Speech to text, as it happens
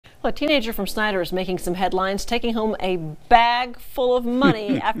Well, a teenager from Snyder is making some headlines, taking home a bag full of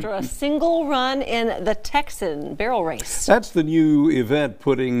money after a single run in the Texan Barrel Race. That's the new event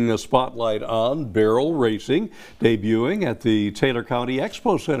putting a spotlight on barrel racing, debuting at the Taylor County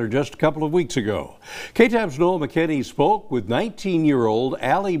Expo Center just a couple of weeks ago. KTAB's Noah McKinney spoke with 19-year-old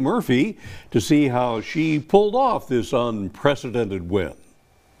Allie Murphy to see how she pulled off this unprecedented win.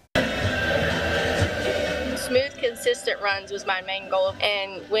 Smooth, consistent runs was my main goal,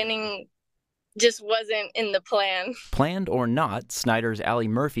 and winning just wasn't in the plan. Planned or not, Snyder's Allie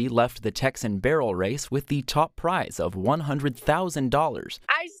Murphy left the Texan Barrel Race with the top prize of $100,000.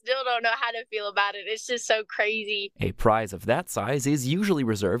 I still don't know how to feel about it. It's just so crazy. A prize of that size is usually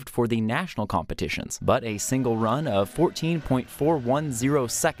reserved for the national competitions, but a single run of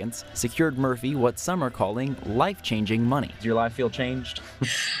 14.410 seconds secured Murphy what some are calling life-changing money. Does your life feel changed?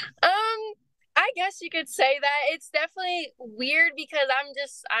 I guess you could say that. It's definitely weird because I'm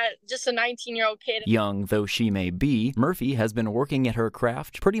just a 19-year-old kid. Young though she may be, Murphy has been working at her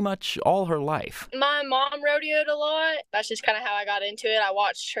craft pretty much all her life. My mom rodeoed a lot. That's just kind of how I got into it. I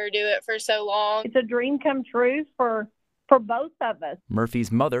watched her do it for so long. It's a dream come true for both of us.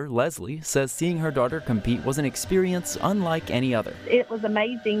 Murphy's mother, Leslie, says seeing her daughter compete was an experience unlike any other. It was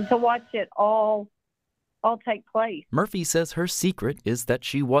amazing to watch it all take place. Murphy says her secret is that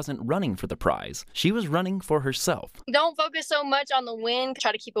she wasn't running for the prize. She was running for herself. Don't focus so much on the win.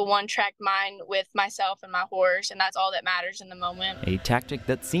 Try to keep a one-track mind with myself and my horse, and that's all that matters in the moment. A tactic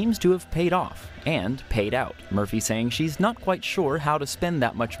that seems to have paid off and paid out. Murphy saying she's not quite sure how to spend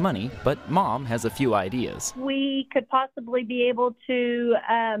that much money, but Mom has a few ideas. We could possibly be able to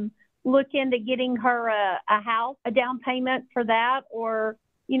look into getting her a house, a down payment for that, or,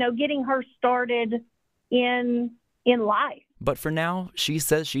 you know, getting her started in life. But for now, she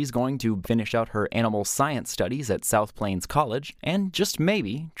says she's going to finish out her animal science studies at South Plains College and just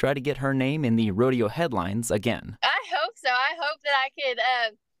maybe try to get her name in the rodeo headlines again. I hope so. I hope that I could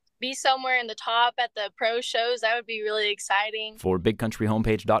be somewhere in the top at the pro shows. That would be really exciting. For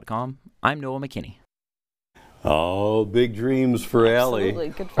BigCountryHomepage.com, I'm Noah McKinney. Oh, big dreams for Absolutely. Allie.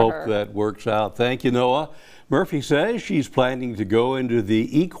 Good for Hope her. that works out. Thank you, Noah. Murphy says she's planning to go into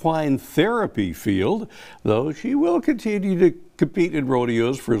the equine therapy field, though she will continue to compete in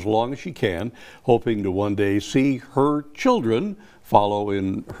rodeos for as long as she can, hoping to one day see her children follow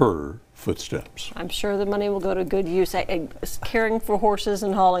in her footsteps. I'm sure the money will go to good use. Caring for horses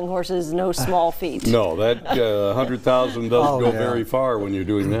and hauling horses, no small feat. No, that $100,000 doesn't go very far when you're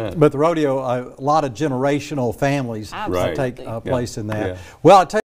doing that. But the rodeo, a lot of generational families Absolutely. take place in that. Yeah. Well, I tell